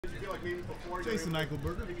Jason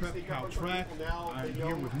Eichelberger, Prep Cow Track. I'm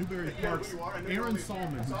here with Newbury Park's Aaron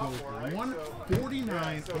Sahlman, who goes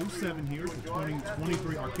 1:49.07 here at the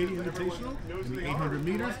 2023 Arcadia Invitational in the 800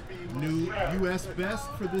 meters. New U.S. best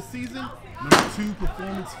for this season. Number 2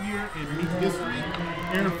 performance here in meet history.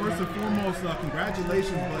 Aaron, first and foremost,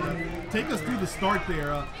 congratulations, but take us through the start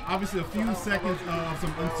there. Obviously a few seconds of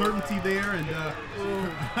some uncertainty there, and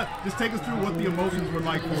just take us through what the emotions were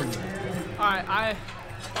like for you. All right,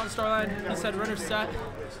 on the start line, he said runner set.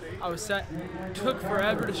 I was set. Took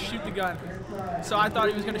forever to shoot the gun. So I thought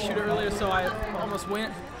he was going to shoot it earlier, so I almost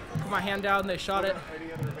went, put my hand down, and they shot it.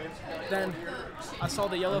 Then I saw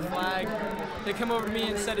the yellow flag. They came over to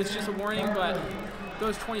me and said it's just a warning, but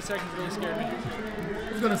those 20 seconds really scared me.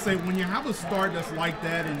 I was going to say, when you have a start that's like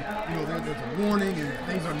that and there's a warning and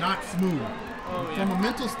things are not smooth, from a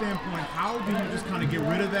mental standpoint, how do you just kind of get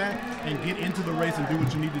rid of that and get into the race and do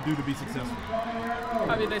what you need to do to be successful?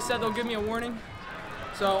 I mean, they said they'll give me a warning,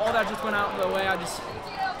 so all that just went out of the way. I just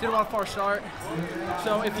didn't want a far start.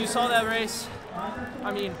 So if you saw that race,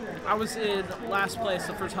 I mean, I was in last place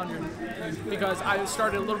the first 100 because I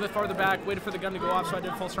started a little bit farther back, waited for the gun to go off, so I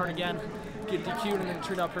did a full start again, get DQ'd, and then it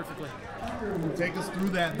turned out perfectly. Take us through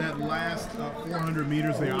that last 400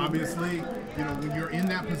 meters there. Obviously, when you're in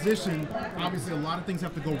that position, obviously a lot of things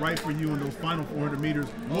have to go right for you in those final 400 meters.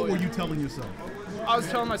 What were you telling yourself? I was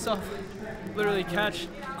telling myself, literally catch.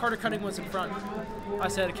 Carter Cunning was in front. I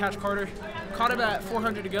said catch Carter. Caught him at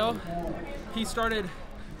 400 to go. We started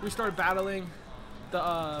battling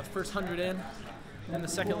the first 100 in the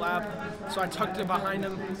second lap. So I tucked it behind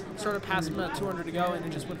him, started passing him at 200 to go, and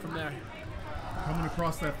it just went from there. Coming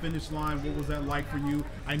across that finish line, what was that like for you?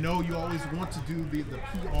 I know you always want to do the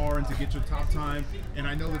PR and to get your top time, and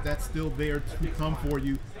I know that that's still there to come for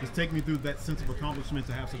you. Just take me through that sense of accomplishment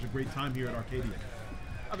to have such a great time here at Arcadia.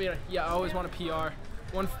 I mean, yeah, I always want a PR.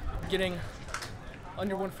 Getting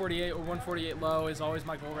under 148 or 148 low is always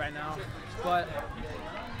my goal right now. But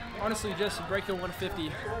honestly, just breaking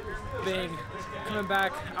 150, coming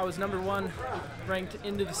back, I was number 1 ranked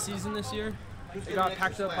into the season this year. It got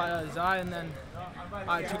packed up by Zai, and then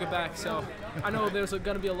I took it back. So I know there's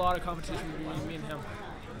going to be a lot of competition between me and him.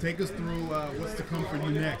 Take us through what's to come for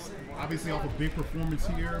you next. Obviously, off a big performance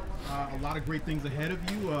here, a lot of great things ahead of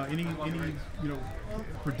you. Any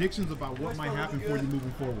predictions about what might happen for you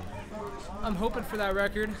moving forward? I'm hoping for that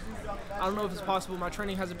record. I don't know if it's possible. My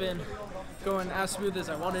training hasn't been going as smooth as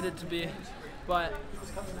I wanted it to be. But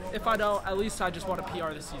if I don't, at least I just want a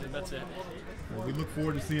PR this season. That's it. Well, we look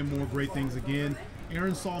forward to seeing more great things again.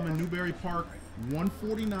 Aaron Sahlman, Newbury Park,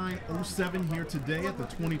 1:49.07 here today at the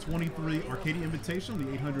 2023 Arcadia Invitational,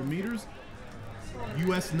 the 800 meters.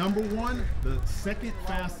 U.S. number 1, the second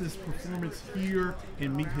fastest performance here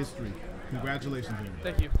in meet history. Congratulations, Aaron.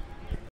 Thank you.